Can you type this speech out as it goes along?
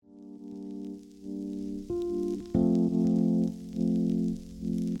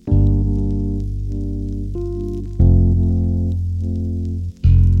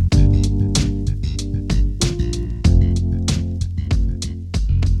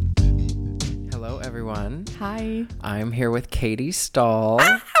everyone. Hi. I'm here with Katie Stahl.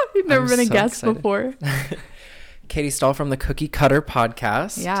 We've never been a guest before. Katie Stahl from the Cookie Cutter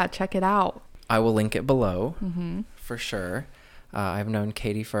podcast. Yeah, check it out. I will link it below for sure. I've known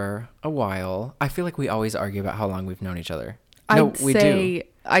Katie for a while. I feel like we always argue about how long we've known each other. I'd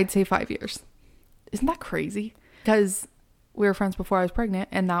say 5 years. Isn't that crazy? Because we were friends before I was pregnant,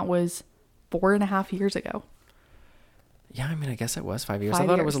 and that was 4.5 years ago. Yeah, I mean, I guess it was 5 years. I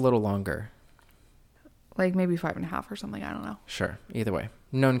thought it was a little longer. Like maybe 5.5 or something. I don't know. Sure. Either way.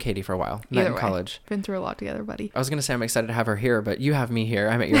 Known Katie for a while. Met in college. Been through a lot together, buddy. I was going to say I'm excited to have her here, but you have me here.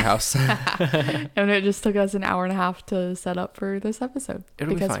 I'm at your house. And it just took us an hour and a half to set up for this episode.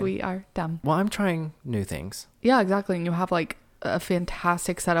 It'll be fine. Because we are dumb. Well, I'm trying new things. Yeah, exactly. And you have like a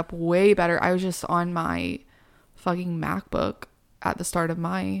fantastic setup. Way better. I was just on my fucking MacBook at the start of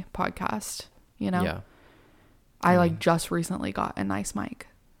my podcast, you know? Yeah. I just recently got a nice mic,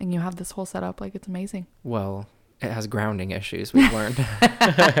 and you have this whole setup. Like, it's amazing. Well, it has grounding issues, we've learned.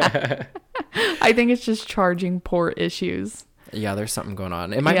 I think it's just charging port issues. Yeah, there's something going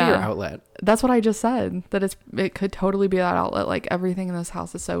on. It might be your outlet. That's what I just said, that it could totally be that outlet. Like, everything in this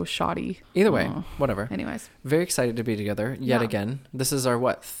house is so shoddy. Either way, whatever. Anyways. Very excited to be together yet again. This is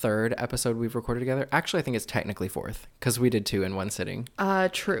our, third episode we've recorded together? Actually, I think it's technically fourth, because we did 2 in one sitting.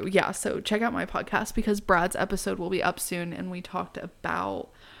 True. Yeah, so check out my podcast, because Brad's episode will be up soon, and we talked about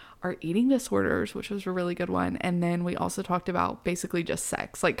our eating disorders, which was a really good one. And then we also talked about basically just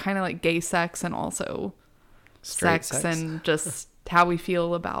sex, like kind of like gay sex, and also sex and just how we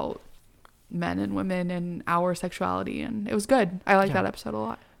feel about men and women and our sexuality. And it was good. I liked that episode a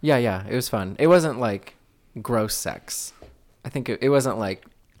lot. Yeah, it was fun. It wasn't like gross sex. I think it wasn't like...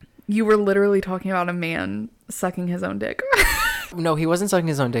 You were literally talking about a man sucking his own dick. No, he wasn't sucking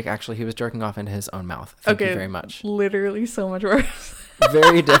his own dick. Actually, he was jerking off into his own mouth. Thank you very much. Literally so much worse.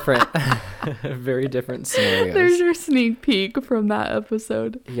 Very different. Very different scenarios. There's your sneak peek from that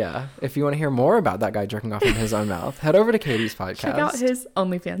episode. Yeah. If you want to hear more about that guy jerking off into his own mouth, head over to Katie's podcast. Check out his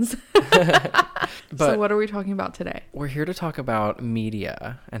OnlyFans. So what are we talking about today? We're here to talk about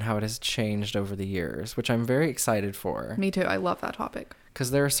media and how it has changed over the years, which I'm very excited for. Me too. I love that topic.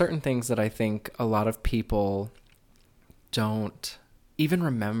 Because there are certain things that I think a lot of people don't even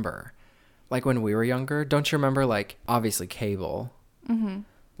remember. Like when we were younger, don't you remember, like, obviously cable? Mm-hmm.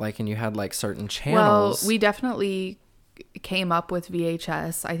 Like, and you had like certain channels. Well, we definitely came up with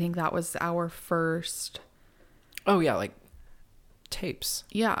VHS. I think that was our first. Oh yeah, like tapes.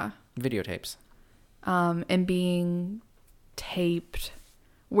 Yeah. Videotapes. And being taped.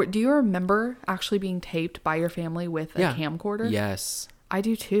 Do you remember actually being taped by your family with a camcorder? Yes. I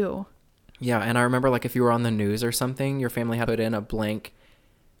do too. Yeah, and I remember, like, if you were on the news or something, your family had to put in a blank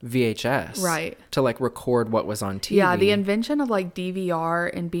VHS. Right. To, like, record what was on TV. Yeah, the invention of, like, DVR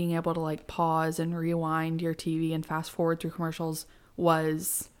and being able to, like, pause and rewind your TV and fast forward through commercials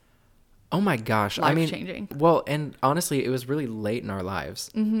was... Oh, my gosh. Life-changing. Well, and honestly, it was really late in our lives.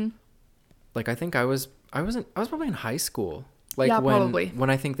 Mm-hmm. Like, I think I was probably in high school. Like, yeah, probably.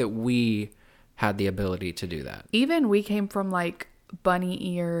 When I think that we had the ability to do that. Even we came from, like, bunny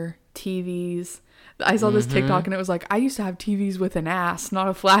ear TVs. I saw this TikTok and it was like, I used to have TVs with an ass, not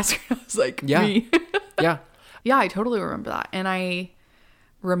a flat screen. I was like, me. Yeah. Yeah, I totally remember that. And I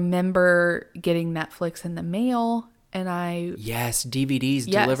remember getting Netflix in the mail, and Yes, DVDs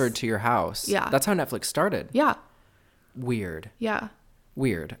delivered to your house. Yeah. That's how Netflix started. Yeah. Weird. Yeah.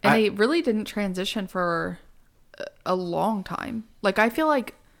 Weird. And they really didn't transition for a long time. Like, I feel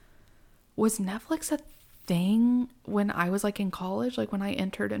like, was Netflix a thing when I was, like, in college? Like, when I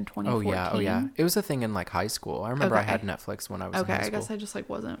entered in 2014? Oh, yeah. It was a thing in, like, high school. I remember I had Netflix when I was in high school. I guess I just, like,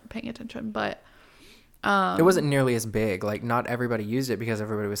 wasn't paying attention. But... it wasn't nearly as big. Like, not everybody used it because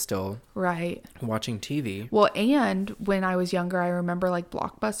everybody was still watching TV. Well, and when I was younger, I remember, like,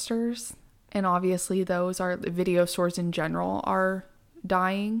 Blockbusters. And obviously those are... Video stores in general are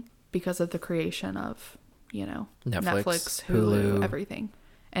dying because of the creation of, you know, Netflix, Hulu, everything.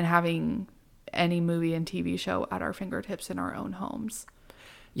 And having any movie and TV show at our fingertips in our own homes.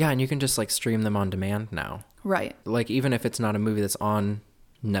 Yeah, and you can just, like, stream them on demand now. Right. Like, even if it's not a movie that's on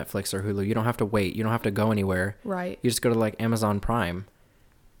Netflix or Hulu, you don't have to wait. You don't have to go anywhere. Right. You just go to, like, Amazon Prime.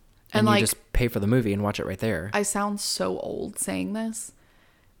 And you, like, just pay for the movie and watch it right there. I sound so old saying this.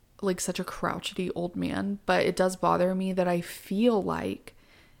 Like, such a crouchety old man. But it does bother me that I feel like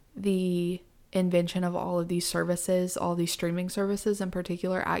the invention of all of these services, all these streaming services in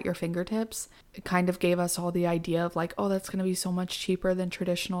particular at your fingertips, it kind of gave us all the idea of like, oh, that's going to be so much cheaper than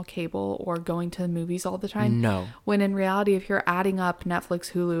traditional cable or going to the movies all the time. No. When in reality, if you're adding up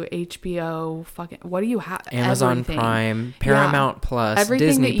Netflix, Hulu, HBO, fucking, what do you have? Amazon Everything. Paramount Plus, everything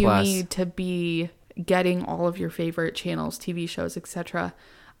Disney that you Plus. need to be getting all of your favorite channels, TV shows, etc.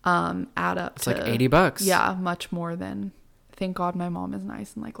 Add up It's to like $80. Yeah, much more than. Thank God my mom is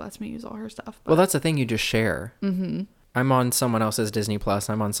nice and like lets me use all her stuff. Well, that's the thing, you just share. Mm-hmm. I'm on someone else's Disney Plus.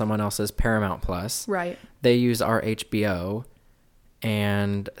 I'm on someone else's Paramount Plus. Right. They use our HBO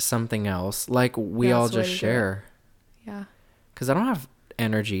and something else. Like we all just share. Yeah. Because I don't have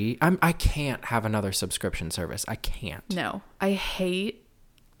energy. I can't have another subscription service. I can't. No, I hate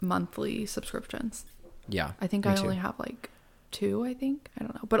monthly subscriptions. Yeah. I think I only have like 2. I think, I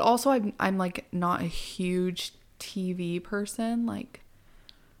don't know. But also I'm like not a huge TV person. Like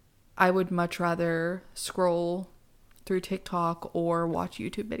I would much rather scroll through TikTok or watch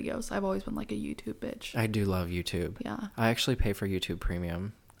YouTube videos. I've always been like a YouTube bitch. I do love YouTube. Yeah. I actually pay for YouTube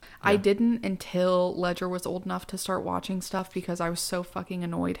Premium. Yeah. I didn't until Ledger was old enough to start watching stuff because I was so fucking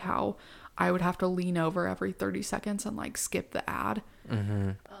annoyed how I would have to lean over every 30 seconds and like skip the ad.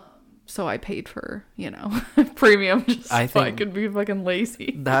 Mm-hmm. So I paid for, premium just so I could be fucking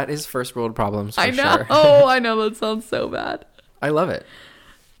lazy. That is first world problems for I know. sure. Oh, I know. That sounds so bad. I love it.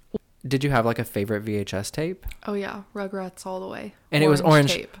 Did you have like a favorite VHS tape? Oh, yeah. Rugrats all the way. And it was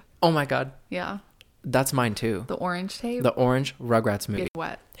orange. Tape. Oh, my God. Yeah. That's mine, too. The orange tape? The orange Rugrats movie. Get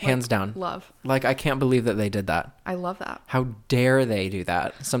wet. Hands down. Love. Like, I can't believe that they did that. I love that. How dare they do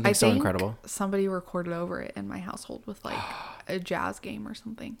that? Something so incredible. Somebody recorded over it in my household with like a jazz game or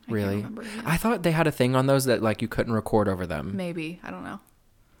something. Really? Can't remember. Yeah. I thought they had a thing on those that like you couldn't record over them. Maybe. I don't know.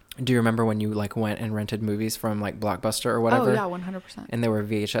 Do you remember when you like went and rented movies from like Blockbuster or whatever? Oh, yeah, 100%. And there were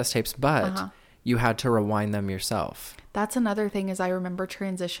VHS tapes, but you had to rewind them yourself. That's another thing is I remember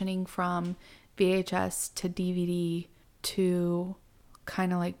transitioning from VHS to DVD to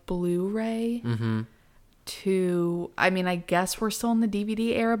kind of like Blu-ray to, I mean, I guess we're still in the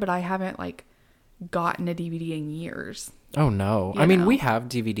DVD era, but I haven't like gotten a DVD in years. Oh no. I mean, we have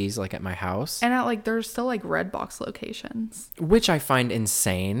DVDs like at my house. And at like there's still like Redbox locations, which I find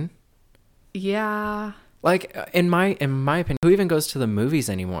insane. Yeah. Like in my opinion, who even goes to the movies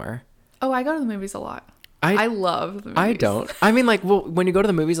anymore? Oh, I go to the movies a lot. I love the movies. I don't. I mean, like, well, when you go to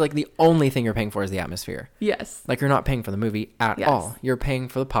the movies, like, the only thing you're paying for is the atmosphere. Yes. Like, you're not paying for the movie at all. You're paying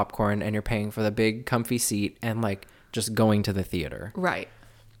for the popcorn and you're paying for the big comfy seat and, like, just going to the theater. Right.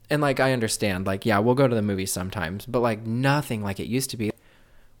 And, like, I understand. Like, yeah, we'll go to the movies sometimes, but, like, nothing like it used to be.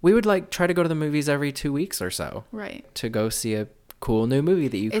 We would, like, try to go to the movies every 2 weeks or so. Right. To go see a cool new movie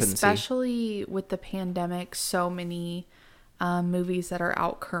that you couldn't see. Especially with the pandemic, so many movies that are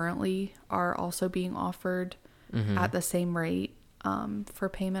out currently are also being offered at the same rate for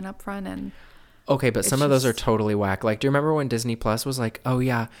payment up front. And okay, but some of those are totally whack. Like, do you remember when Disney Plus was like, oh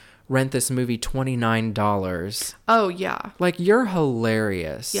yeah, rent this movie $29? Oh yeah. Like, you're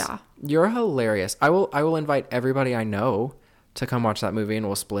hilarious. Yeah. You're hilarious. I will invite everybody I know to come watch that movie and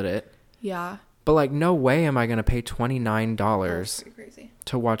we'll split it. Yeah. But like, no way am I going to pay $29 crazy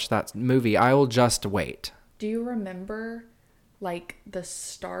to watch that movie. I will just wait. Do you remember like the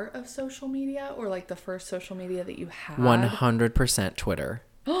start of social media or like the first social media that you had? 100% Twitter.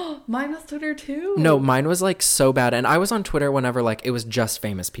 Mine was Twitter too. No, mine was like so bad. And I was on Twitter whenever like it was just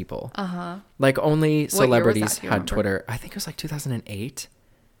famous people. Like only celebrities had Twitter. I think it was like 2008.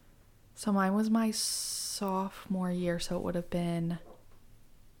 So mine was my sophomore year. So it would have been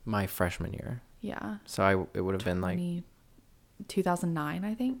my freshman year. Yeah. So it would have been like 2009,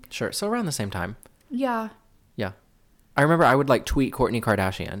 I think. Sure. So around the same time. Yeah. Yeah. I remember I would like tweet Kourtney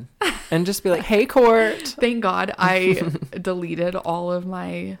Kardashian and just be like, hey, Court. Thank God I deleted all of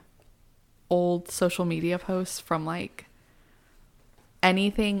my old social media posts from like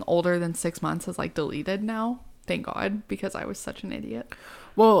anything older than 6 months is like deleted now. Thank God, because I was such an idiot.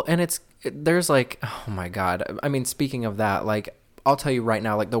 Well, and there's like, oh my God. I mean, speaking of that, like, I'll tell you right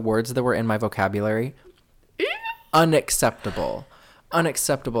now, like the words that were in my vocabulary, unacceptable.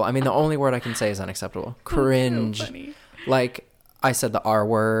 Unacceptable. I mean, the only word I can say is unacceptable. Cringe. So funny. Like, I said the R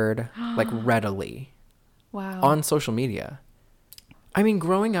word, like, readily. Wow. On social media. I mean,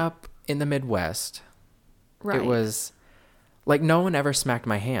 growing up in the Midwest, it was, like, no one ever smacked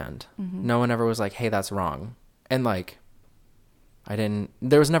my hand. No one ever was like, hey, that's wrong. And, like,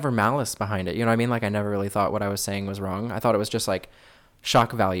 there was never malice behind it. You know what I mean? Like, I never really thought what I was saying was wrong. I thought it was just, like,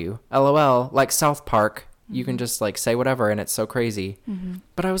 shock value. LOL. Like, South Park. You can just like say whatever and it's so crazy.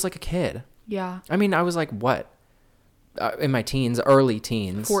 But I was like a kid. Yeah. I mean, I was like, what? in my teens, early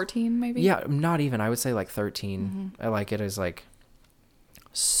teens. 14 maybe? Yeah, not even. I would say like 13. I like it is like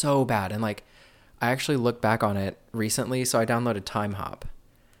so bad. And like I actually look back on it recently, so I downloaded Time Hop.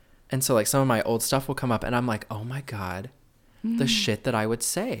 And so like some of my old stuff will come up and I'm like, "Oh my God, the shit that I would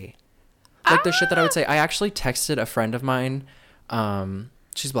say." Like the shit that I would say. I actually texted a friend of mine,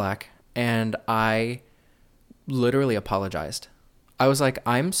 she's black, and I literally apologized. I was like,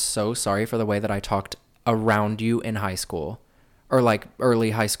 "I'm so sorry for the way that I talked around you in high school, or like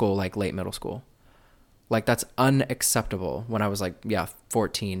early high school, like late middle school. Like that's unacceptable." When I was like,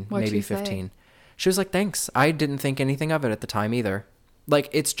 14, What'd maybe she 15. say? She was like, "Thanks. I didn't think anything of it at the time either." Like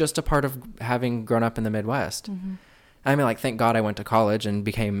it's just a part of having grown up in the Midwest. I mean, like, thank God I went to college and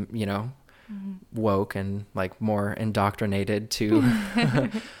became, woke and like more indoctrinated to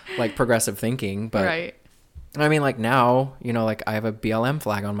like progressive thinking. But Right. I mean, like now, like I have a BLM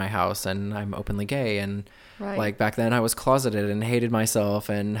flag on my house and I'm openly gay. And like back then I was closeted and hated myself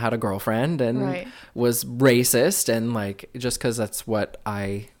and had a girlfriend and was racist. And like, just because that's what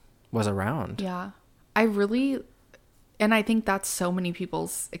I was around. Yeah. And I think that's so many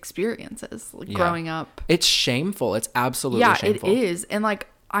people's experiences growing up. It's shameful. It's absolutely shameful. Yeah, it is. And like,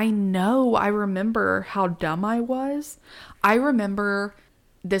 I remember how dumb I was. I remember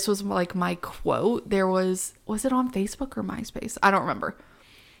this was like my quote. Was it on Facebook or MySpace? I don't remember.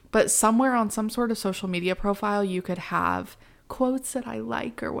 But somewhere on some sort of social media profile, you could have quotes that I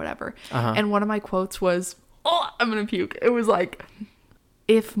like or whatever. And one of my quotes was, I'm going to puke. It was like,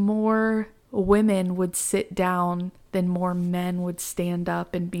 if more women would sit down, then more men would stand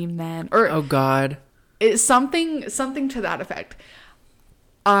up and be men. Or oh God, it's something to that effect.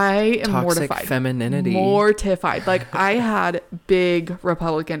 I am toxic mortified. Femininity. Mortified. Like I had big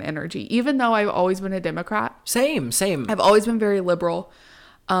Republican energy, even though I've always been a Democrat. Same. I've always been very liberal.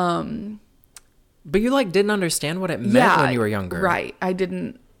 But you like didn't understand what it meant when you were younger, right? I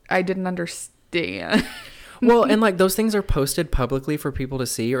didn't understand. Well, and like those things are posted publicly for people to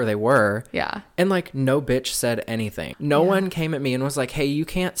see, or they were. Yeah. And like no bitch said anything. No one came at me and was like, "Hey, you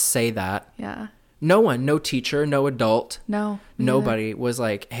can't say that." Yeah. No one, no teacher, no adult. No. Nobody was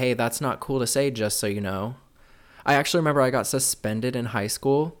like, "Hey, that's not cool to say, just so you know." I actually remember I got suspended in high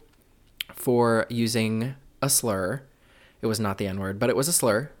school for using a slur. It was not the N-word, but it was a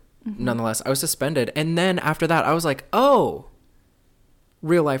slur. Nonetheless, I was suspended. And then after that, I was like, "Oh,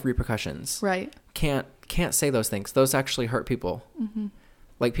 real life repercussions." Right. Can't say those things. Those actually hurt people.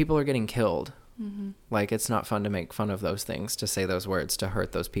 Like people are getting killed. Like it's not fun to make fun of those things, to say those words, to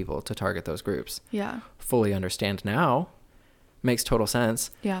hurt those people, to target those groups. Yeah. Fully understand now. Makes total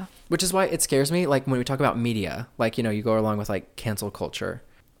sense. Yeah. Which is why it scares me. Like when we talk about media, like, you go along with like cancel culture.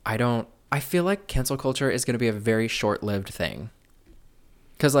 I feel like cancel culture is going to be a very short-lived thing.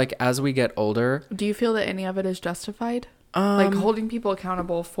 Because like as we get older. Do you feel that any of it is justified? Like holding people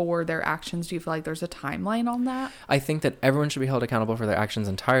accountable for their actions, do you feel like there's a timeline on that? I think that everyone should be held accountable for their actions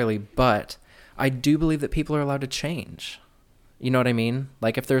entirely, but I do believe that people are allowed to change. You know what I mean?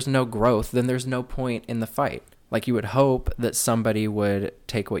 Like if there's no growth, then there's no point in the fight. Like you would hope that somebody would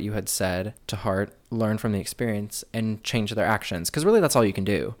take what you had said to heart, learn from the experience, and change their actions. Because really that's all you can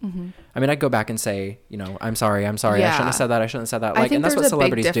do. I mean, I'd go back and say, I'm sorry. Yeah. I shouldn't have said that. Like, and that's what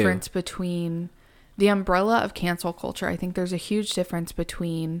celebrities do. I think there's a big difference between the umbrella of cancel culture. I think there's a huge difference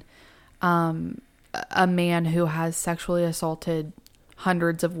between a man who has sexually assaulted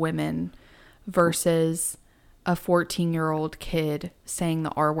hundreds of women versus a 14-year-old kid saying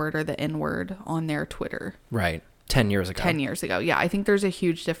the R word or the N word on their Twitter. Right. 10 years ago. Yeah. I think there's a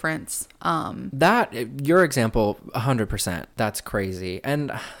huge difference. Your example, 100%. That's crazy.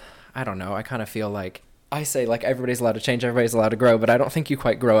 And I don't know. I kind of feel like I say like everybody's allowed to change, everybody's allowed to grow, but I don't think you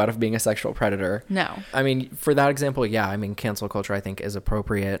quite grow out of being a sexual predator. No. I mean, for that example, cancel culture I think is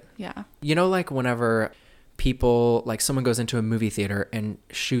appropriate. Yeah. Like whenever people, like someone goes into a movie theater and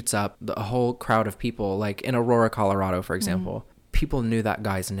shoots up a whole crowd of people, like in Aurora, Colorado, for example, people knew that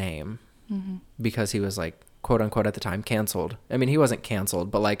guy's name because he was like, quote unquote at the time, canceled. I mean, he wasn't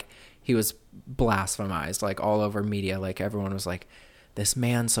canceled, but like he was blasphemized, like all over media. Like everyone was like, this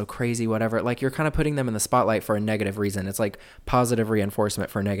man's so crazy, whatever. Like you're kind of putting them in the spotlight for a negative reason. It's like positive reinforcement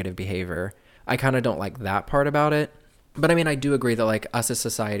for negative behavior. I kind of don't like that part about it. But I mean, I do agree that like us as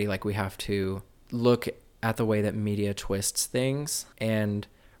society, like we have to look at the way that media twists things and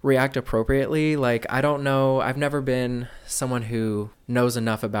react appropriately. Like, I don't know. I've never been someone who knows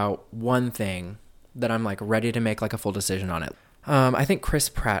enough about one thing that I'm like ready to make like a full decision on it. I think Chris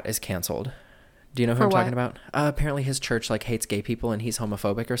Pratt is canceled. Do you know who I'm talking about? Apparently his church like hates gay people and he's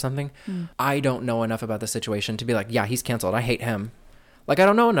homophobic or something. I don't know enough about the situation to be like, yeah, he's canceled. I hate him. Like, I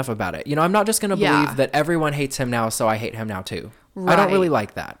don't know enough about it. You know, I'm not just going to Yeah. believe that everyone hates him now, so I hate him now too. Right. I don't really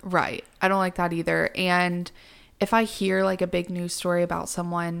like that. Right. I don't like that either. And if I hear like a big news story about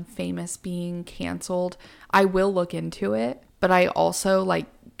someone famous being canceled, I will look into it. But I also like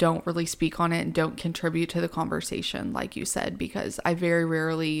don't really speak on it and don't contribute to the conversation, like you said, because I very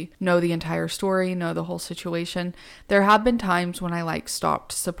rarely know the entire story, know the whole situation. There have been times when I like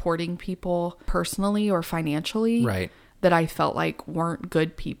stopped supporting people personally or financially, Right. that I felt like weren't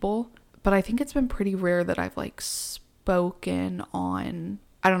good people. But I think it's been pretty rare that I've like spoken on,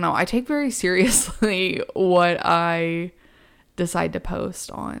 I don't know. I take very seriously what I decide to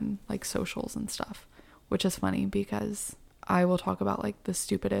post on like socials and stuff, which is funny because I will talk about like the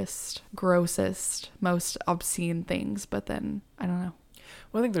stupidest, grossest, most obscene things, but then I don't know.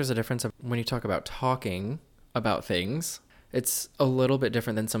 Well, I think there's a difference of when you talk about talking about things. It's a little bit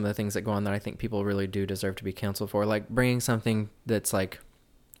different than some of the things that go on that I think people really do deserve to be canceled for. Like bringing something that's like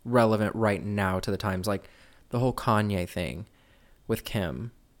relevant right now to the times, like the whole Kanye thing with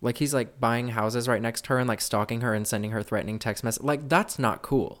Kim. Like he's like buying houses right next to her and like stalking her and sending her threatening text messages. Like that's not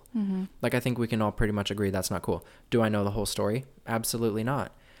cool. Mm-hmm. Like I think we can all pretty much agree that's not cool. Do I know the whole story? Absolutely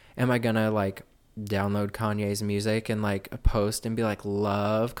not. Am I gonna like download Kanye's music and like post and be like,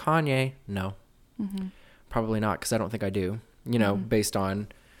 love Kanye? No. Mm-hmm. Probably not, because I don't think I do, you know, based on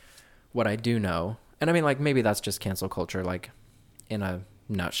what I do know. And I mean, like, maybe that's just cancel culture, like, in a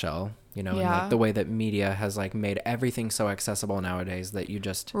nutshell, you know, and like the way that media has like made everything so accessible nowadays that you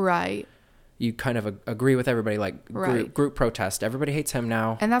just you kind of agree with everybody, like group protest, everybody hates him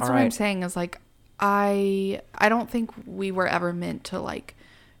now, and that's all what right. I'm saying is like I don't think we were ever meant to like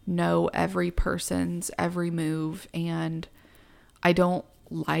know every person's every move, and I don't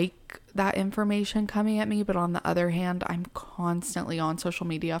like that information coming at me. But on the other hand, I'm constantly on social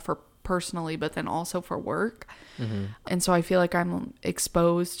media for personally, but then also for work. Mm-hmm. And so I feel like I'm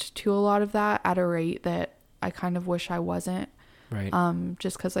exposed to a lot of that at a rate that I kind of wish I wasn't. Right.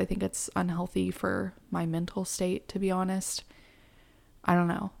 Just because I think it's unhealthy for my mental state, to be honest. I don't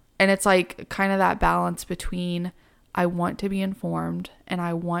know. And it's like kind of that balance between I want to be informed and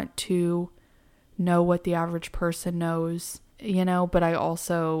I want to know what the average person knows, you know, but I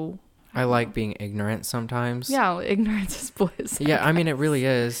also... I like being ignorant sometimes. Yeah, ignorance is bliss. Yeah, I mean, it really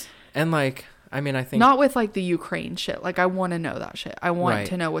is. And like, I mean, I think... Not with like the Ukraine shit. Like, I want to know that shit. I want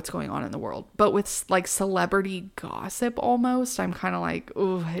to know what's going on in the world. But with like celebrity gossip almost, I'm kind of like,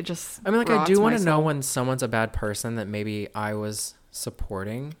 ooh, it just... I mean, like, I do want to know when someone's a bad person that maybe I was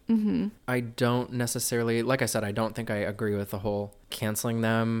supporting. Mm-hmm. I don't necessarily... Like I said, I don't think I agree with the whole canceling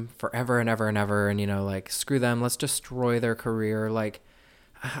them forever and ever and ever. And, you know, like, screw them. Let's destroy their career. Like,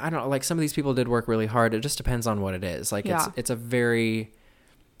 I don't know. Like, some of these people did work really hard. It just depends on what it is. Like, it's a very...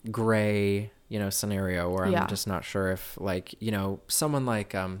 gray, you know, scenario where I'm just not sure if like, you know, someone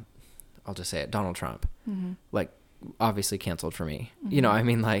like I'll just say it, Donald Trump, like obviously canceled for me. You know, I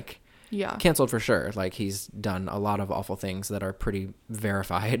mean, like canceled for sure. Like he's done a lot of awful things that are pretty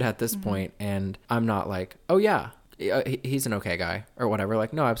verified at this point, and I'm not like, oh yeah, he's an okay guy or whatever.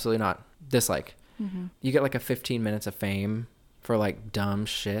 Like, no, absolutely not. Dislike. You get like a 15 minutes of fame for like dumb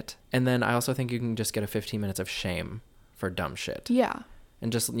shit, and then I also think you can just get a 15 minutes of shame for dumb shit.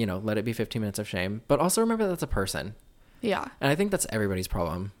 And just, you know, let it be 15 minutes of shame. But also remember that's a person. Yeah. And I think that's everybody's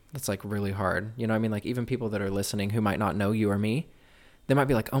problem. That's like really hard. You know what I mean? Like even people that are listening who might not know you or me, they might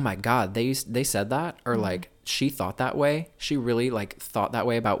be like, oh my God, they said that. Or like, she thought that way. She really like thought that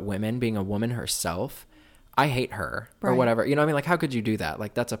way about women, being a woman herself. I hate her or whatever. You know what I mean? Like, how could you do that?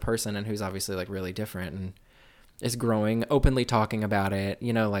 Like that's a person and who's obviously like really different and is growing, openly talking about it.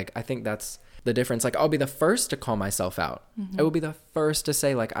 You know, like I think that's the difference. Like I'll be the first to call myself out. I will be the first to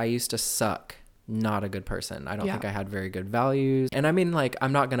say like I used to suck, not a good person. I don't think I had very good values. And I mean, like,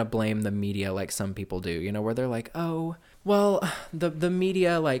 I'm not gonna blame the media like some people do, you know, where they're like, oh well, the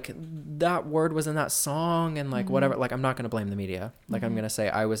media, like that word was in that song and like whatever. Like I'm not gonna blame the media. Like I'm gonna say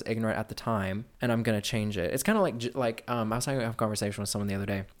I was ignorant at the time and I'm gonna change it. It's kind of like I was having a conversation with someone the other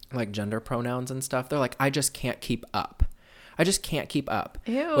day, like gender pronouns and stuff. They're like, I just can't keep up. I just can't keep up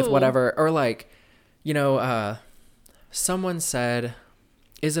with whatever. Or like, you know, someone said,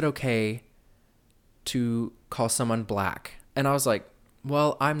 is it okay to call someone black? And I was like,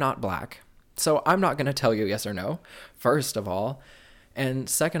 well, I'm not black, so I'm not going to tell you yes or no, first of all. And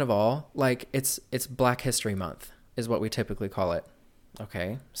second of all, like it's Black History Month is what we typically call it.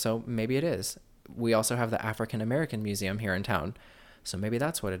 Okay, so maybe it is. We also have the African American Museum here in town, so maybe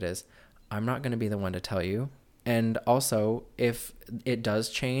that's what it is. I'm not going to be the one to tell you. And also, if it does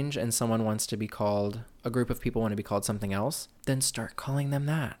change and someone wants to be called, a group of people want to be called something else, then start calling them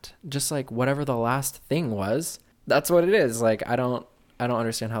that. Just like whatever the last thing was, that's what it is. Like, I don't I don't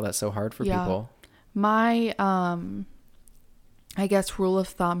understand how that's so hard for people. My, I guess rule of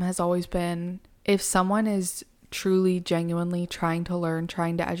thumb has always been, if someone is truly, genuinely trying to learn,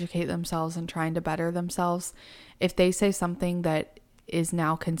 trying to educate themselves and trying to better themselves, if they say something that is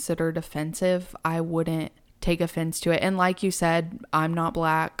now considered offensive, I wouldn't take offense to it. And like you said, I'm not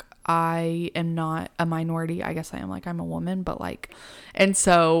black. I am not a minority. I guess I am, like, I'm a woman, but like, and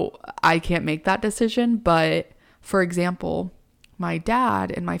so I can't make that decision. But for example, my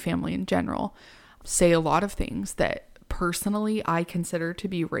dad and my family in general say a lot of things that personally I consider to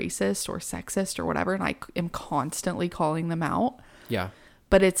be racist or sexist or whatever, and I am constantly calling them out. Yeah.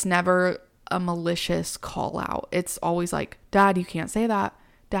 But it's never a malicious call out. It's always like, Dad, you can't say that.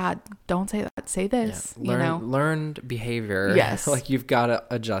 Dad, don't say that. Say this. Yeah. Learned behavior. Yes. Like, you've got to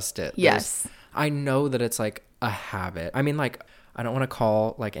adjust it. Yes. I know that it's like a habit. I mean, like, I don't want to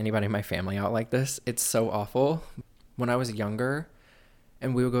call like anybody in my family out like this. It's so awful. When I was younger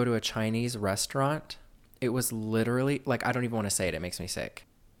and we would go to a Chinese restaurant, it was literally like, I don't even want to say it. It makes me sick.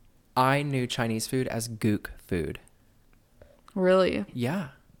 I knew Chinese food as gook food. Really? Yeah.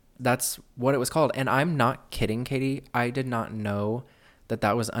 That's what it was called. And I'm not kidding, Katie. I did not know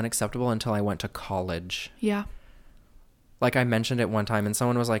that was unacceptable until I went to college. Yeah. Like, I mentioned it one time and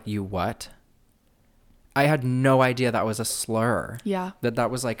someone was like, you what? I had no idea that was a slur. Yeah. That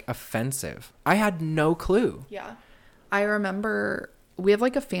was like offensive. I had no clue. Yeah. I remember we have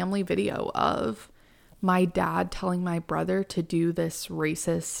like a family video of my dad telling my brother to do this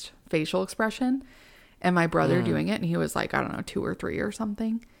racist facial expression and my brother doing it. And he was like, I don't know, 2 or 3 or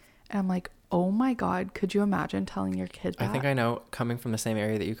something. And I'm like, oh my God, could you imagine telling your kid that? I think I know, coming from the same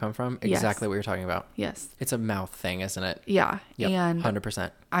area that you come from, exactly what you're talking about. Yes. It's a mouth thing, isn't it? Yeah. Yep, and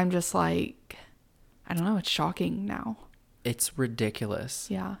 100%. I'm just like, I don't know, it's shocking now. It's ridiculous.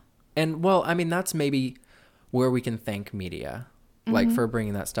 Yeah. And well, I mean, that's maybe where we can thank media, like, for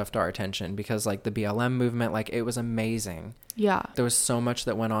bringing that stuff to our attention, because like the BLM movement, like, it was amazing. Yeah. There was so much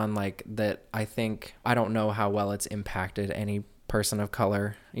that went on, like, that I don't know how well it's impacted any person of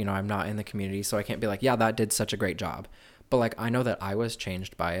color. You know, I'm not in the community, so I can't be like, yeah, that did such a great job. But like, I know that I was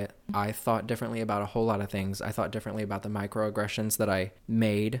changed by it. I thought differently about a whole lot of things. I thought differently about the microaggressions that I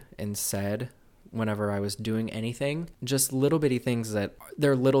made and said whenever I was doing anything. Just little bitty things that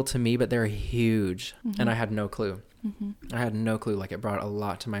they're little to me, but they're huge. And I had no clue. I had no clue. Like, it brought a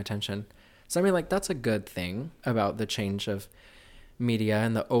lot to my attention. So I mean, like, that's a good thing about the change of media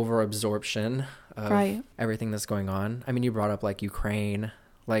and the overabsorption of everything that's going on. I mean, you brought up like Ukraine.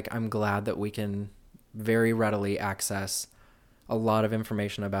 Like, I'm glad that we can very readily access a lot of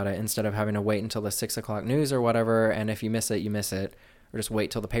information about it instead of having to wait until the 6 o'clock news or whatever. And if you miss it, you miss it. Or just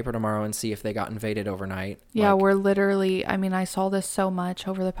wait till the paper tomorrow and see if they got invaded overnight. Yeah, like, we're literally, I mean, I saw this so much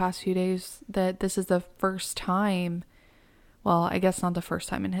over the past few days that this is the first time, well, I guess not the first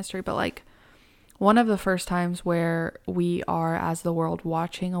time in history, but like one of the first times where we are, as the world,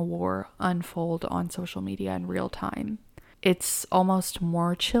 watching a war unfold on social media in real time. It's almost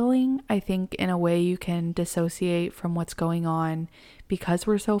more chilling. I think in a way you can dissociate from what's going on because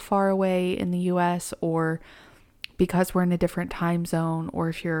we're so far away in the US, or because we're in a different time zone, or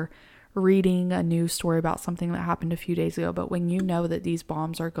if you're reading a news story about something that happened a few days ago. But when you know that these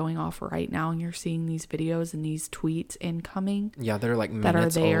bombs are going off right now and you're seeing these videos and these tweets incoming, yeah, they're like that are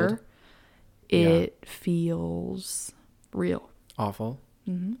there, old. It feels real. Awful.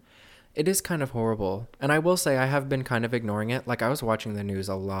 It is kind of horrible. And I will say I have been kind of ignoring it. Like, I was watching the news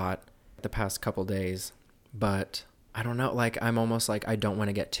a lot the past couple days, but I don't know, like, I'm almost like, I don't want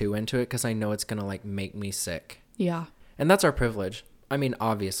to get too into it because I know it's going to like make me sick. Yeah. And that's our privilege. I mean,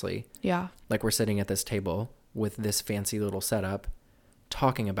 obviously. Yeah. Like, we're sitting at this table with this fancy little setup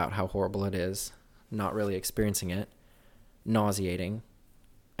talking about how horrible it is, not really experiencing it, nauseating.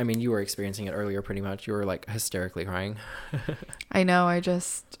 I mean, you were experiencing it earlier pretty much. You were like hysterically crying. I know. I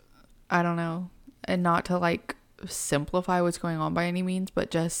don't know. And not to like simplify what's going on by any means, but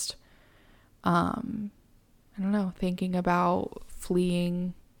just, I don't know, thinking about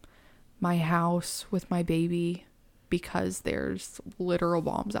fleeing my house with my baby because there's literal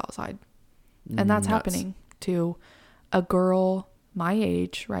bombs outside. And that's happening to a girl my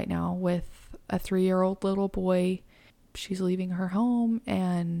age right now with a 3-year-old little boy. She's leaving her home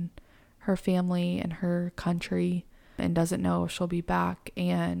and her family and her country and doesn't know if she'll be back,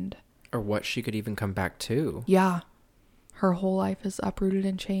 and or what she could even come back to. Yeah. Her whole life is uprooted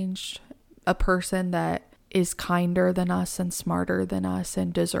and changed. A person that is kinder than us and smarter than us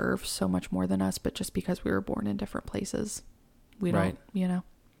and deserves so much more than us, but just because we were born in different places, we don't, you know.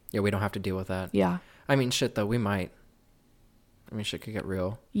 Yeah, we don't have to deal with that. Yeah. I mean, shit, though, we might. I mean, shit could get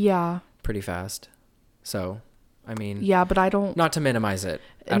real. Yeah. Pretty fast. So, I mean, yeah, but I don't, not to minimize it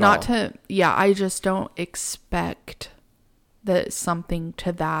at all. I just don't expect that something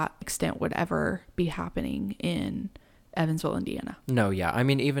to that extent would ever be happening in Evansville, Indiana. No, yeah. I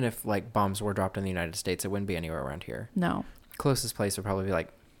mean, even if like bombs were dropped in the United States, it wouldn't be anywhere around here. No. Closest place would probably be like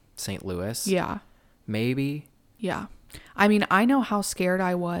St. Louis. Yeah. Maybe. Yeah. I mean, I know how scared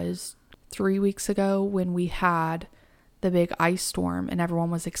I was 3 weeks ago when we had the big ice storm and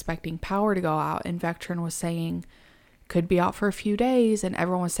everyone was expecting power to go out, and Vectron was saying could be out for a few days, and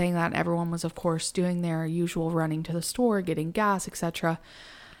everyone was saying that, and everyone was of course doing their usual running to the store, getting gas, etc.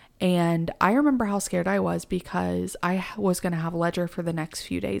 And I remember how scared I was because I was going to have Ledger for the next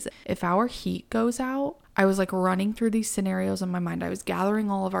few days. If our heat goes out, I was like running through these scenarios in my mind. I was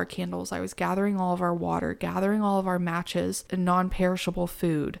gathering all of our candles. I was gathering all of our water, gathering all of our matches and non-perishable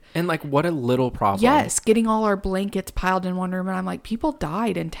food. And like, what a little problem. Yes, getting all our blankets piled in one room. And I'm like, people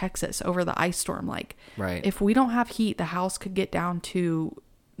died in Texas over the ice storm. Like, right. If we don't have heat, the house could get down to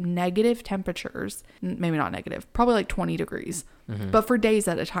negative temperatures. Maybe not negative, probably like 20 degrees. But for days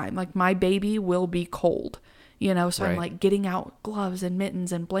at a time. Like, my baby will be cold, you know? So right. I'm like getting out gloves and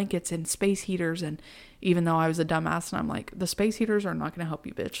mittens and blankets and space heaters. And even though I was a dumbass, and I'm like, the space heaters are not going to help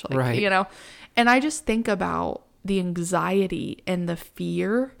you, bitch. Like, right. You know? And I just think about the anxiety and the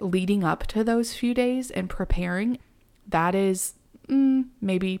fear leading up to those few days and preparing. That is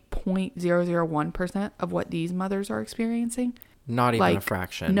maybe 0.001% of what these mothers are experiencing. Not even like, a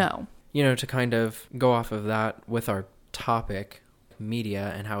fraction. No. You know, to kind of go off of that with our topic,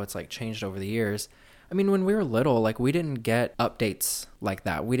 media, and how it's like changed over the years. I mean, when we were little, like, we didn't get updates like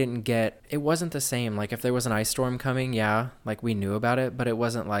that. It wasn't the same. Like, if there was an ice storm coming, yeah, like, we knew about it, but it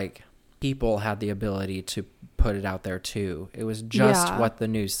wasn't like people had the ability to put it out there too. It was just what the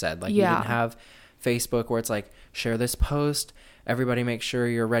news said. Like, you didn't have Facebook where it's like, share this post, everybody make sure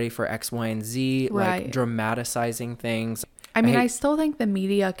you're ready for X, Y, and Z, right. Like dramatizing things. I mean, I still think the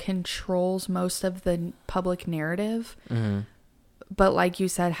media controls most of the public narrative. Mm-hmm. But like you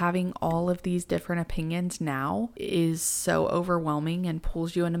said, having all of these different opinions now is so overwhelming and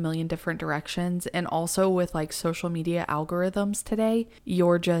pulls you in a million different directions. And also with like social media algorithms today,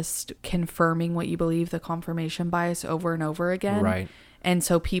 you're just confirming what you believe, the confirmation bias over and over again. Right. And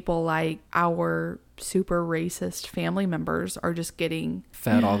so people like our super racist family members are just getting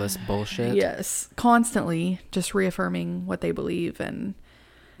fed all this bullshit. Yes. Constantly just reaffirming what they believe, and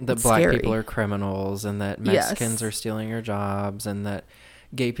that black people are criminals, and that Mexicans are stealing your jobs, and that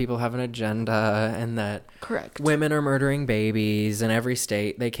gay people have an agenda, and that women are murdering babies in every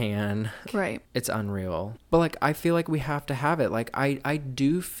state they can. Right. It's unreal. But like, I feel like we have to have it. Like, I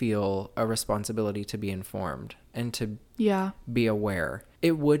do feel a responsibility to be informed and to be aware.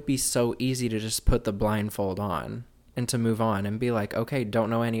 It would be so easy to just put the blindfold on and to move on and be like, okay, don't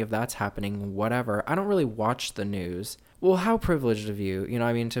know any of that's happening, whatever. I don't really watch the news. Well, how privileged of you, you know,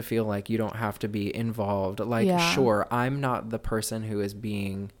 I mean, to feel like you don't have to be involved. Like, sure, I'm not the person who is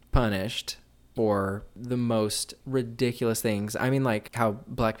being punished for the most ridiculous things. I mean, like how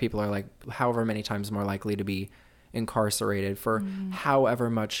black people are like however many times more likely to be incarcerated for however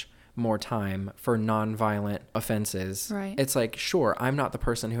much more time for non-violent offenses. Right. It's like, sure, I'm not the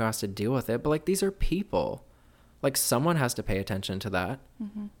person who has to deal with it, but like, these are people. Like, someone has to pay attention to that.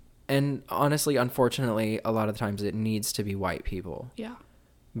 Mm-hmm. And honestly, unfortunately, a lot of the times it needs to be white people. Yeah.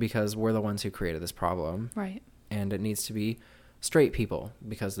 Because we're the ones who created this problem. Right. And it needs to be straight people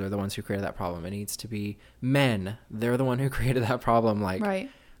because they're the ones who created that problem. It needs to be men. They're the one who created that problem. Like,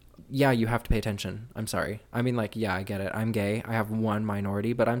 right. Yeah, you have to pay attention. I'm sorry. I mean, like, yeah, I get it. I'm gay. I have one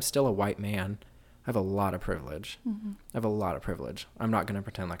minority, but I'm still a white man. I have a lot of privilege. Mm-hmm. I have a lot of privilege. I'm not going to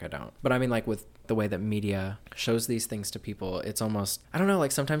pretend like I don't. But I mean, like, with the way that media shows these things to people, it's almost, I don't know,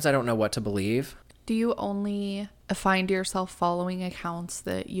 like, sometimes I don't know what to believe. Do you only find yourself following accounts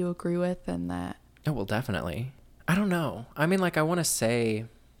that you agree with and that? Oh, well, definitely. I don't know. I mean, like, I want to say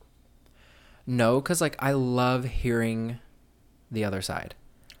no, because, like, I love hearing the other side.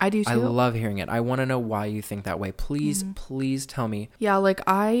 I do too. I love hearing it. I want to know why you think that way. Please, please tell me. Yeah, like,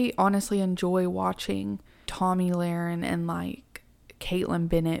 I honestly enjoy watching Tommy Lahren and like Caitlin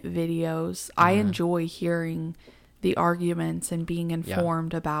Bennett videos. I enjoy hearing the arguments and being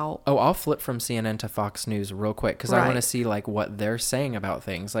informed about. Oh, I'll flip from CNN to Fox News real quick because I want to see like what they're saying about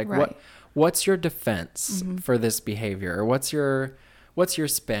things. Like what's your defense for this behavior? Or what's your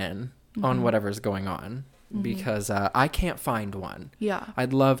spin on whatever's going on? Because I can't find one. Yeah.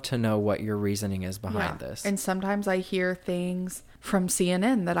 I'd love to know what your reasoning is behind this. And sometimes I hear things from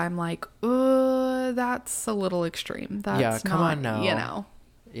CNN that I'm like, that's a little extreme. That's come on now. You know.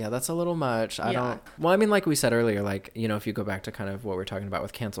 Yeah, that's a little much. Well, I mean, like we said earlier, like, you know, if you go back to kind of what we're talking about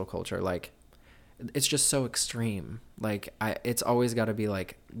with cancel culture, like, it's just so extreme. Like, it's always got to be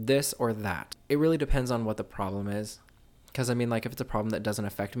like this or that. It really depends on what the problem is. Because, I mean, like, if it's a problem that doesn't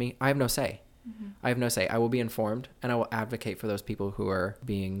affect me, I have no say. I have no say. I will be informed, and I will advocate for those people who are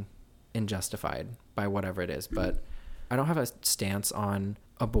being unjustified by whatever it is. But I don't have a stance on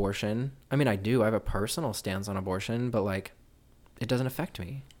abortion. I mean, I do. I have a personal stance on abortion, but, like, it doesn't affect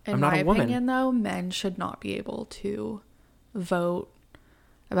me. I'm not a woman. In my opinion, though, men should not be able to vote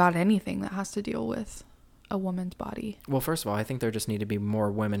about anything that has to deal with a woman's body. Well, first of all, I think there just need to be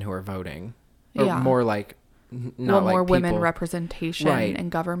more women who are voting. Or more, like... Not more like women representation in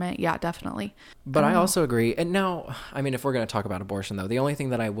government. Yeah, definitely. But I also agree. And now, I mean, if we're going to talk about abortion, though, the only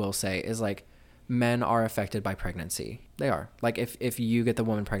thing that I will say is, like, men are affected by pregnancy. They are. Like, if you get the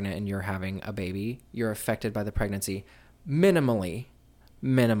woman pregnant and you're having a baby, you're affected by the pregnancy minimally.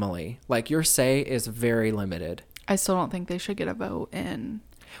 Like, your say is very limited. I still don't think they should get a vote in...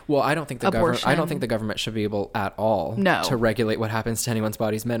 Well, I don't think the government should be able at all to regulate what happens to anyone's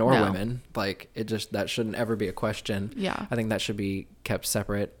bodies, men or women. Like, that shouldn't ever be a question. Yeah. I think that should be kept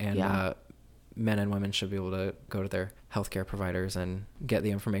separate, and men and women should be able to go to their healthcare providers and get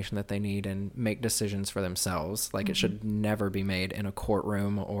the information that they need and make decisions for themselves. Like, it should never be made in a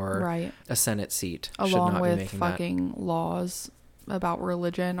courtroom or a Senate seat. Along with fucking laws about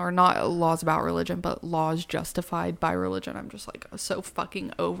religion, or not laws about religion, but laws justified by religion. I'm just like so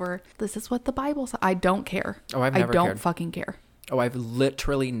fucking over. This is what the Bible says. I don't care. Oh, I don't fucking care. Oh, I've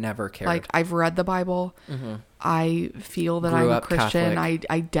literally never cared. Like, I've read the Bible. I feel that I'm a Christian. Catholic.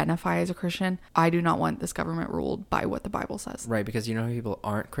 I identify as a Christian. I do not want this government ruled by what the Bible says. Right, because you know how people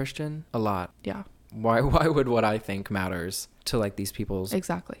aren't Christian? A lot. Yeah. Why would what I think matters to, like, these people's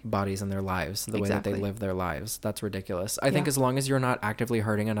exactly bodies and their lives, the way that they live their lives? That's ridiculous. I think as long as you're not actively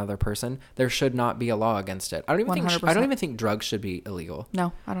hurting another person, there should not be a law against it. I don't even think drugs should be illegal.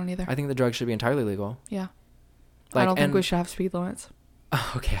 No, I don't either. I think the drugs should be entirely legal. Yeah. Like, I don't think we should have speed limits.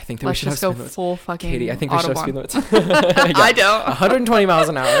 Okay, I think that we should have speed limits. Let's just go full fucking Katie, I think we should have speed limits. I don't. 120 miles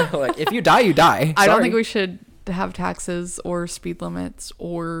an hour. Like, if you die, you die. Sorry. I don't think we should have taxes or speed limits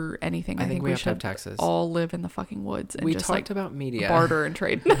or anything. I think we should have taxes. All live in the fucking woods and we just talked about media, barter and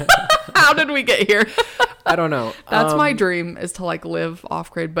trade. How did we get here? I don't know. That's my dream, is to, like, live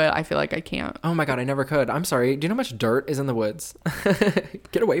off grid, but I feel like I can't. Oh my God, I never could. I'm sorry. Do you know how much dirt is in the woods?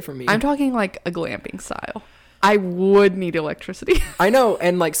 Get away from me. I'm talking like a glamping style. I would need electricity. I know.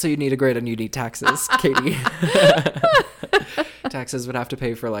 And, like, so you need a grid and you need taxes, Katie. Taxes would have to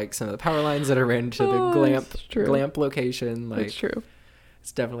pay for, like, some of the power lines that are ran to the glamp location. Like, that's true.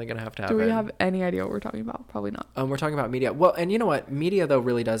 It's definitely going to happen. Do we have any idea what we're talking about? Probably not. We're talking about media. Well, and you know what? Media, though,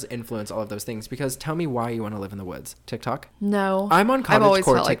 really does influence all of those things, because tell me why you want to live in the woods. TikTok? No. I'm on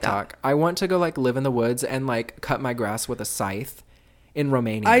cottagecore TikTok. I want to go, like, live in the woods and, like, cut my grass with a scythe in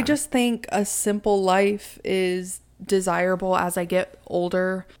Romania. I just think a simple life is desirable as I get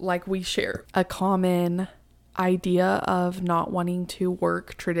older. Like, we share a common idea of not wanting to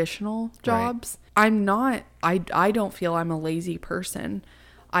work traditional jobs. Right. I don't feel I'm a lazy person.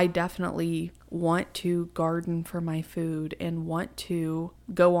 I definitely want to garden for my food and want to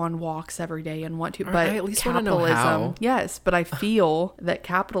go on walks every day and want to, but I at least want to know how. Yes, but I feel that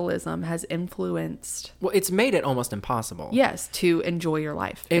capitalism has influenced. Well, it's made it almost impossible. Yes, to enjoy your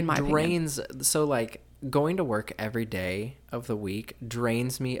life. It drains. So, like, going to work every day of the week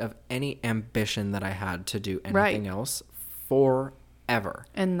drains me of any ambition that I had to do anything else forever.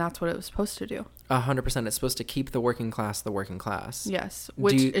 And that's what it was supposed to do. 100%. It's supposed to keep the working class the working class. Yes.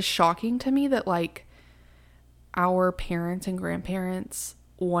 Which is shocking to me that, like, our parents and grandparents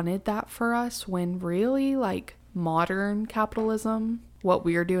wanted that for us, when really, like, modern capitalism, what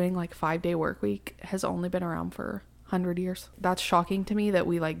we're doing, like 5-day work week, has only been around for 100 years. That's shocking to me that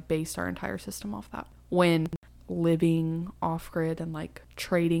we, like, based our entire system off that, when living off grid and, like,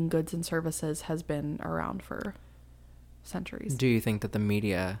 trading goods and services has been around for centuries. Do you think that the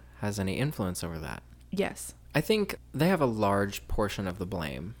media has any influence over that? Yes. I think they have a large portion of the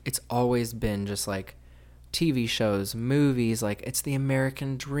blame. It's always been just, like, TV shows, movies, like, it's the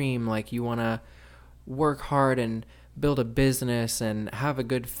American dream. Like, you want to work hard and build a business and have a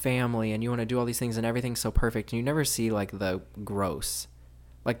good family, and you want to do all these things, and everything's so perfect, and you never see, like, the gross,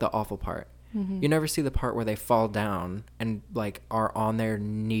 like, the awful part. You never see the part where they fall down and, like, are on their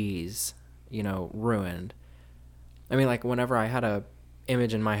knees, you know, ruined. I mean, like, whenever I had a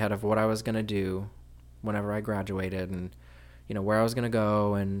image in my head of what I was going to do whenever I graduated, and, you know, where I was going to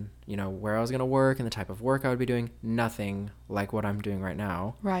go, and, you know, where I was going to work and the type of work I would be doing, nothing like what I'm doing right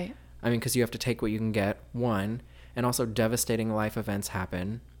now. Right. I mean, because you have to take what you can get, one, and also devastating life events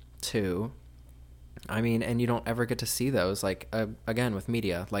happen, two. I mean, and you don't ever get to see those, like, again, with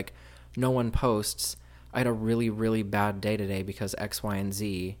media. Like, no one posts, I had a really, really bad day today because X, Y, and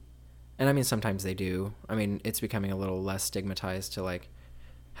Z. And I mean, sometimes they do. I mean, it's becoming a little less stigmatized to like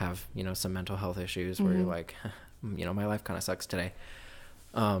have, you know, some mental health issues where you're like, you know, my life kind of sucks today.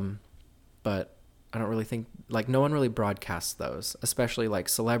 But I don't really think, like, no one really broadcasts those, especially like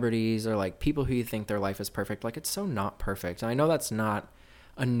celebrities or like people who you think their life is perfect. Like, it's so not perfect. And I know that's not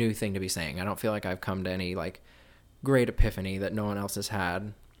a new thing to be saying. I don't feel like I've come to any like great epiphany that no one else has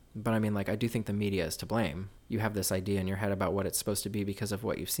had. But I mean, like, I do think the media is to blame. You have this idea in your head about what it's supposed to be because of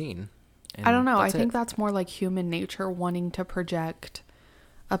what you've seen. And I don't know. I think that's more like human nature, wanting to project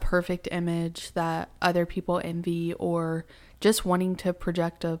a perfect image that other people envy, or just wanting to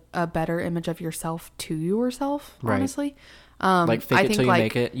project a better image of yourself to yourself, honestly. Like, fake it till you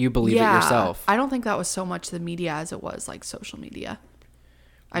make it. You believe it yourself. I don't think that was so much the media as it was like social media.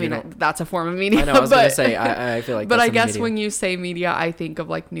 I mean, that's a form of media. I know, I was going to say, I feel like but that's I guess media. when you say media, I think of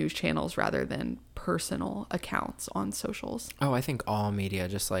like news channels rather than personal accounts on socials. Oh, I think all media,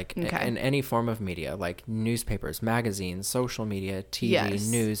 just like in any form of media, like newspapers, magazines, social media, TV,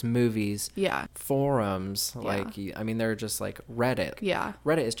 news, movies, forums. Like, I mean, they're just like Reddit. Yeah.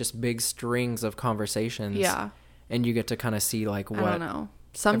 Reddit is just big strings of conversations. Yeah. And you get to kind of see like what. I don't know.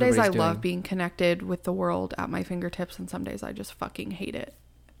 Some days I love being connected with the world at my fingertips, and some days I just fucking hate it.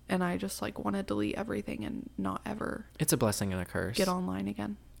 And I just like want to delete everything and not ever. It's a blessing and a curse. Get online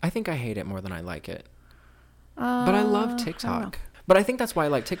again. I think I hate it more than I like it. But I love TikTok. But I think that's why I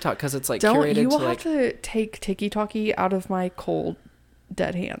like TikTok, because it's like curated to like. You will have to take Tiki-Talkie out of my cold,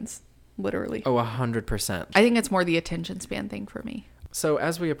 dead hands. Literally. Oh, 100%. I think it's more the attention span thing for me. So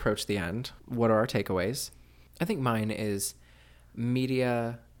as we approach the end, what are our takeaways? I think mine is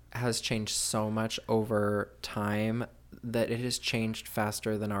media has changed so much over time that it has changed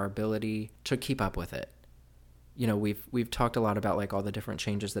faster than our ability to keep up with it. You know, we've talked a lot about like all the different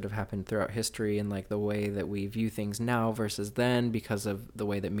changes that have happened throughout history and like the way that we view things now versus then because of the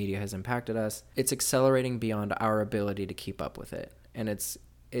way that media has impacted us. It's accelerating beyond our ability to keep up with it. And it's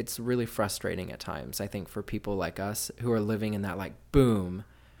really frustrating at times, I think, for people like us who are living in that like boom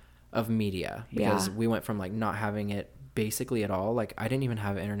of media, because we went from like not having it basically at all. Like, I didn't even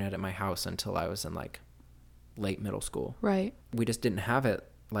have internet at my house until I was in like late middle school. Right. We just didn't have it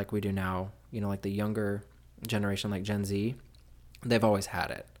like we do now. You know, like the younger generation, like Gen Z, they've always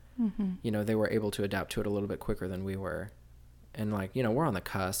had it. Mm-hmm. You know, they were able to adapt to it a little bit quicker than we were. And like, you know, we're on the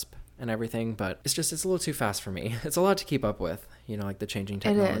cusp and everything, but it's a little too fast for me. It's a lot to keep up with, you know, like the changing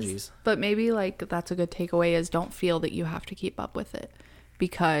technologies. It is. But maybe like that's a good takeaway, is don't feel that you have to keep up with it,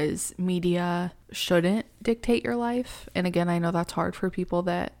 because media shouldn't dictate your life. And again, I know that's hard for people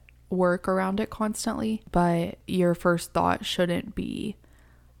that work around it constantly, but your first thought shouldn't be,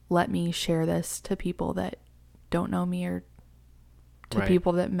 let me share this to people that don't know me, or to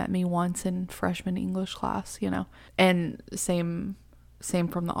people that met me once in freshman English class, you know. And same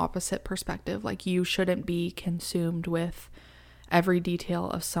from the opposite perspective. Like, you shouldn't be consumed with every detail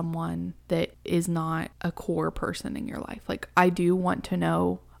of someone that is not a core person in your life. Like, I do want to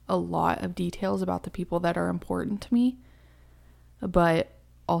know a lot of details about the people that are important to me, but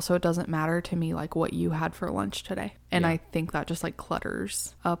also it doesn't matter to me like what you had for lunch today. And I think that just like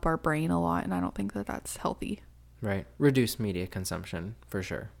clutters up our brain a lot, and I don't think that that's healthy. Right. Reduce media consumption for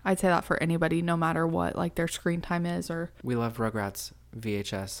sure. I'd say that for anybody, no matter what like their screen time is. Or we love Rugrats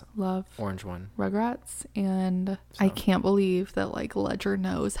VHS. Love orange one. Rugrats. And so. I can't believe that like Ledger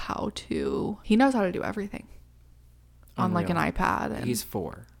knows how to do everything on like an iPad. And, he's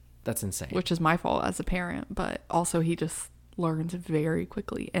 4. That's insane. Which is my fault as a parent, but also he just learns very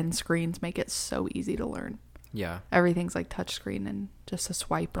quickly, and screens make it so easy to learn. Yeah. Everything's like touch screen and just a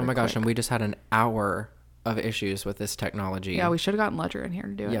swipe. Oh my gosh, and we just had an hour of issues with this technology. Yeah, we should have gotten Ledger in here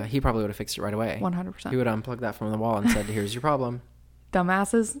to do it. Yeah, he probably would have fixed it right away. 100%. He would have unplugged that from the wall and said, here's your problem.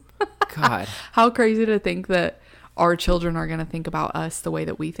 Dumbasses. God. How crazy to think that our children are going to think about us the way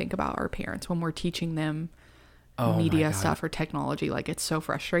that we think about our parents when we're teaching them media stuff or technology. Like, it's so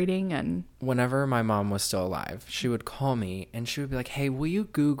frustrating. And whenever my mom was still alive, she would call me and she would be like, hey, will you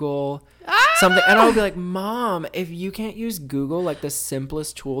Google something? And I would be like, Mom, if you can't use Google, like the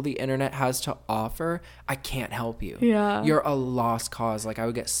simplest tool the internet has to offer, I can't help you. Yeah. You're a lost cause. Like, I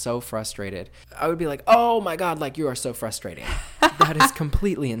would get so frustrated. I would be like, oh my God, like, you are so frustrating. That is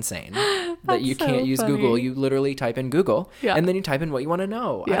completely insane that you can't use Google. You literally type in Google and then you type in what you want to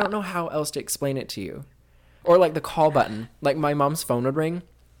know. I don't know how else to explain it to you. Or like the call button. Like, my mom's phone would ring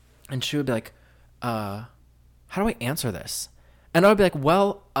and she would be like, how do I answer this? And I would be like,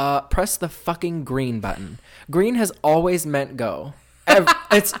 well, press the fucking green button. Green has always meant go.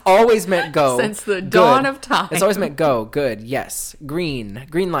 It's always meant go. Since the dawn of time. It's always meant go. Good. Yes. Green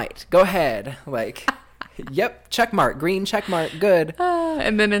light. Go ahead. Like, yep. Check mark. Green check mark. Good.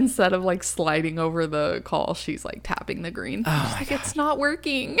 And then instead of like sliding over the call, she's like tapping the green. Oh She's like, it's not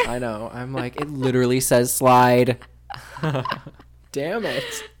working. I know. I'm like, it literally says slide. Damn it.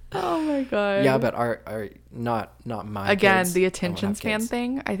 Oh my god. Yeah, but our not my again kids. the I attention won't have span kids.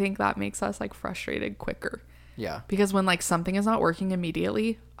 thing. I think that makes us like frustrated quicker. Yeah. Because when like something is not working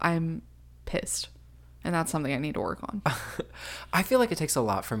immediately, I'm pissed. And that's something I need to work on. I feel like it takes a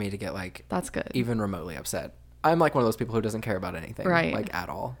lot for me to get like That's good. even remotely upset. I'm like one of those people who doesn't care about anything. Right. Like at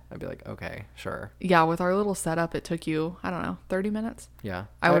all. I'd be like, okay, sure. Yeah, with our little setup, it took you, I don't know, 30 minutes? Yeah.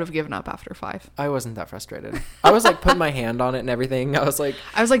 I would have given up after 5. I wasn't that frustrated. I was like putting my hand on it and everything. I was like,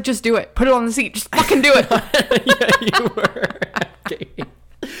 just do it. Put it on the seat. Just fucking do it. yeah, you were. Okay.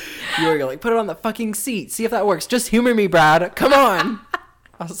 You were like, put it on the fucking seat. See if that works. Just humor me, Brad. Come on.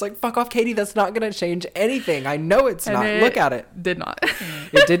 I was like, fuck off, Katie. That's not going to change anything. I know it's And not. it Look at it. Did not.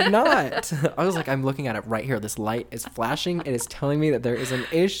 It did not. I was like, I'm looking at it right here. This light is flashing. It is telling me that there is an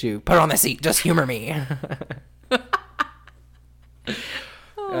issue. Put it on the seat. Just humor me.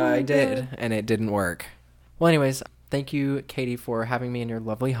 I did. And it didn't work. Well, anyways, thank you, Katie, for having me in your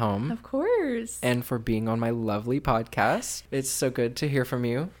lovely home. Of course. And for being on my lovely podcast. It's so good to hear from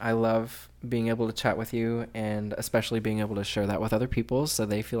you. I love being able to chat with you and especially being able to share that with other people so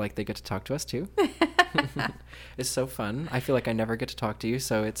they feel like they get to talk to us too. It's so fun. I feel like I never get to talk to you,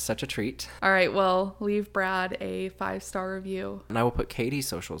 so it's such a treat. All right, well, leave Brad a 5-star review. And I will put Katie's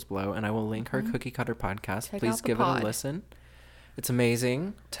socials below and I will link her Cookie Cutter podcast. Check Please out the give pod. it a listen. It's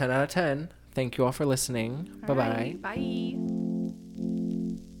amazing. 10 out of 10. Thank you all for listening. All Bye-bye. right, bye.